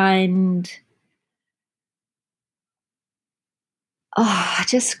 kind.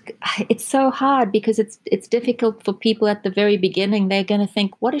 It's so hard because it's difficult for people at the very beginning. They're going to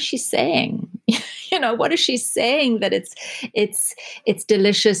think, what is she saying? What is she saying that it's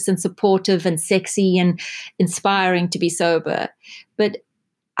delicious and supportive and sexy and inspiring to be sober? But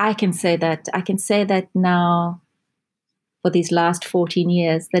I can say that now for these last 14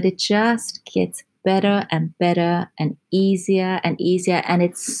 years, that it just gets better and better and easier. And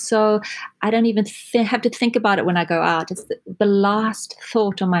it's so, I don't even have to think about it when I go out. It's the last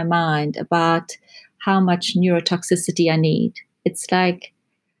thought on my mind about how much neurotoxicity I need. It's like,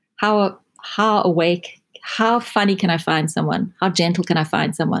 how awake, how funny can I find someone? How gentle can I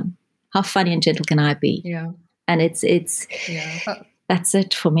find someone? How funny and gentle can I be? Yeah. And that's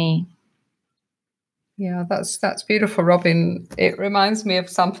it for me. Yeah, that's beautiful, Robin. It reminds me of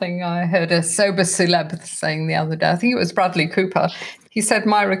something I heard a sober celeb saying the other day. I think it was Bradley Cooper. He said,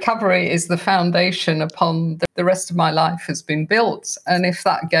 my recovery is the foundation upon the rest of my life has been built. And if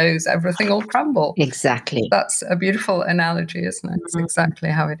that goes, everything will crumble. Exactly. That's a beautiful analogy, isn't it? It's exactly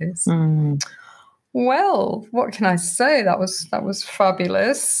how it is. Well, what can I say? That was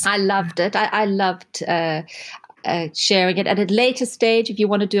fabulous. I loved it. I loved sharing it. At a later stage, if you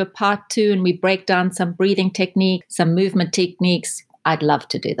want to do a part 2 and we break down some breathing technique, some movement techniques, I'd love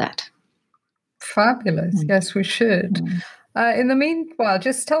to do that. Fabulous. Yes, we should. In the meanwhile,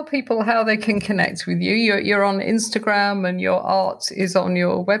 just tell people how they can connect with you. You're on Instagram and your art is on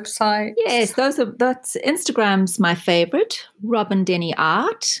your website. Yes, that's Instagram's my favorite, Robin Denny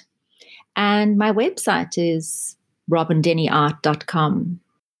Art. And my website is robindennyart.com.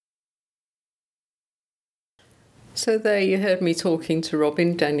 So there you heard me talking to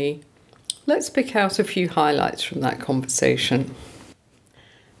Robin Denny. Let's pick out a few highlights from that conversation.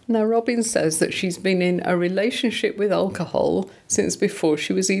 Now, Robin says that she's been in a relationship with alcohol since before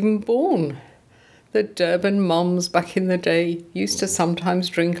she was even born. The Durban moms back in the day used to sometimes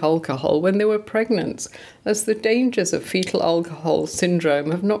drink alcohol when they were pregnant, as the dangers of fetal alcohol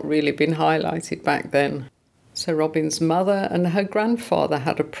syndrome have not really been highlighted back then. So Robin's mother and her grandfather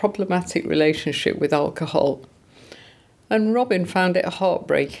had a problematic relationship with alcohol. And Robin found it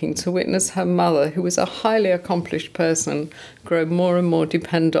heartbreaking to witness her mother, who was a highly accomplished person, grow more and more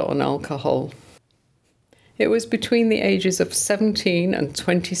dependent on alcohol. It was between the ages of 17 and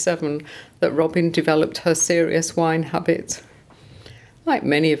 27 that Robin developed her serious wine habit. Like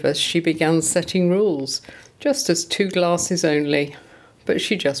many of us, she began setting rules, just as 2 glasses only, but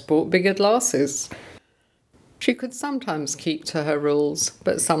she just bought bigger glasses. She could sometimes keep to her rules,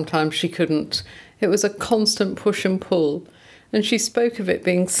 but sometimes she couldn't. It was a constant push and pull, and she spoke of it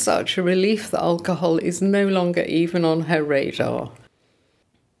being such a relief that alcohol is no longer even on her radar.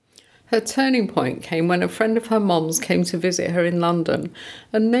 Her turning point came when a friend of her mom's came to visit her in London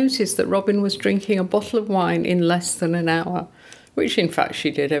and noticed that Robin was drinking a bottle of wine in less than an hour, which in fact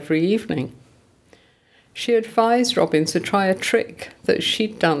she did every evening. She advised Robin to try a trick that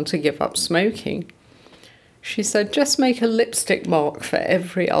she'd done to give up smoking. She said, just make a lipstick mark for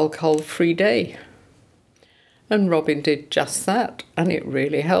every alcohol-free day. And Robin did just that, and it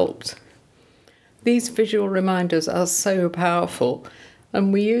really helped. These visual reminders are so powerful,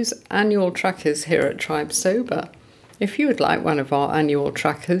 and we use annual trackers here at Tribe Sober. If you would like one of our annual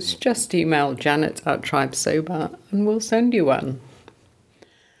trackers, just email Janet@TribeSober and we'll send you one.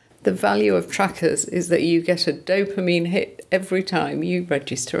 The value of trackers is that you get a dopamine hit every time you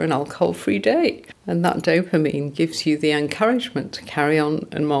register an alcohol-free day, and that dopamine gives you the encouragement to carry on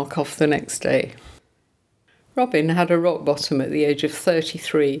and mark off the next day. Robin had a rock bottom at the age of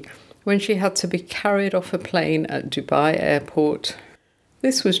 33 when she had to be carried off a plane at Dubai Airport.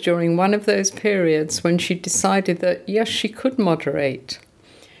 This was during one of those periods when she decided that, yes, she could moderate.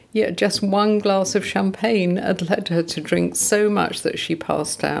 Yet just one glass of champagne had led her to drink so much that she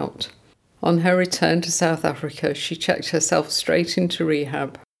passed out. On her return to South Africa, she checked herself straight into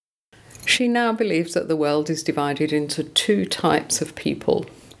rehab. She now believes that the world is divided into two types of people.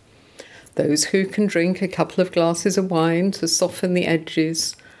 Those who can drink a couple of glasses of wine to soften the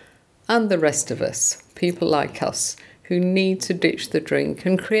edges, and the rest of us, people like us, who need to ditch the drink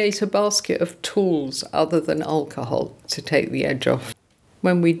and create a basket of tools other than alcohol to take the edge off.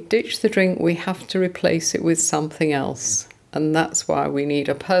 When we ditch the drink, we have to replace it with something else, and that's why we need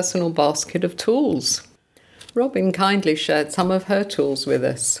a personal basket of tools. Robin kindly shared some of her tools with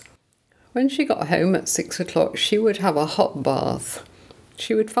us. When she got home at 6 o'clock, she would have a hot bath.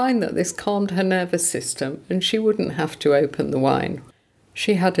 She would find that this calmed her nervous system and she wouldn't have to open the wine.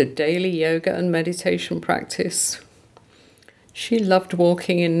 She had a daily yoga and meditation practice. She loved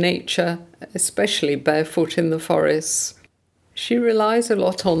walking in nature, especially barefoot in the forests. She relies a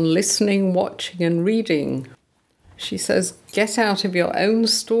lot on listening, watching and reading. She says, get out of your own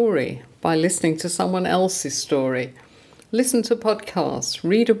story by listening to someone else's story. Listen to podcasts,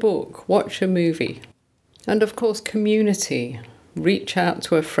 read a book, watch a movie. And of course, community. Reach out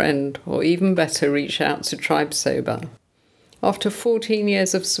to a friend, or even better, reach out to Tribe Sober. After 14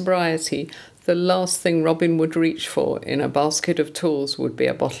 years of sobriety, the last thing Robin would reach for in a basket of tools would be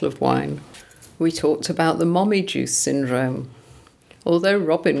a bottle of wine. We talked about the mommy juice syndrome. Although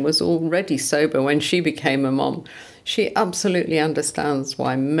Robin was already sober when she became a mom, she absolutely understands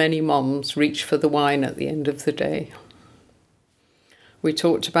why many moms reach for the wine at the end of the day. We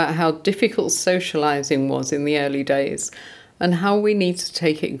talked about how difficult socializing was in the early days and how we need to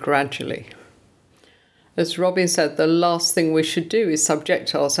take it gradually. As Robin said, the last thing we should do is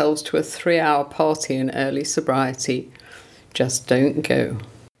subject ourselves to a 3-hour party in early sobriety. Just don't go.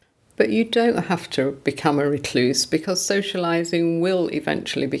 But you don't have to become a recluse because socializing will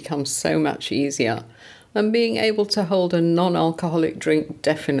eventually become so much easier, and being able to hold a non-alcoholic drink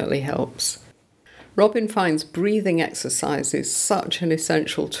definitely helps. Robin finds breathing exercises such an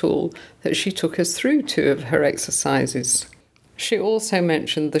essential tool that she took us through 2 of her exercises. She also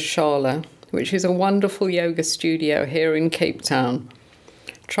mentioned the Shala, which is a wonderful yoga studio here in Cape Town.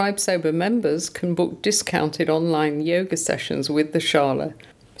 Tribe Sober members can book discounted online yoga sessions with the Shala.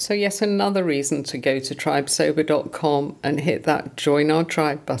 So yet another reason to go to tribesober.com and hit that Join Our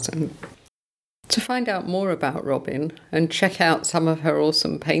Tribe button. To find out more about Robin and check out some of her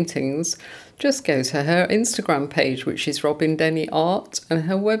awesome paintings, just go to her Instagram page, which is Robin Denny Art, and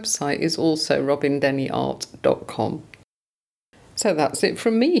her website is also robindennyart.com. So that's it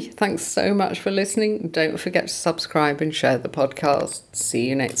from me. Thanks so much for listening. Don't forget to subscribe and share the podcast. See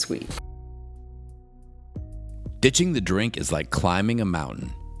you next week. Ditching the drink is like climbing a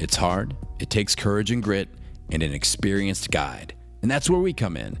mountain. It's hard, it takes courage and grit, and an experienced guide. And that's where we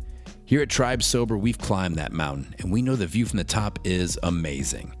come in. Here at Tribe Sober, we've climbed that mountain, and we know the view from the top is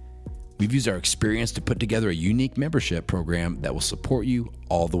amazing. We've used our experience to put together a unique membership program that will support you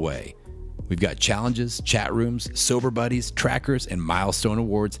all the way. We've got challenges, chat rooms, sober buddies, trackers, and milestone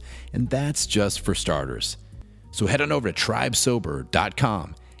awards, and that's just for starters. So head on over to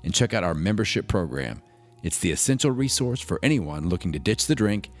tribesober.com and check out our membership program. It's the essential resource for anyone looking to ditch the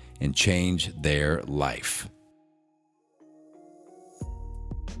drink and change their life.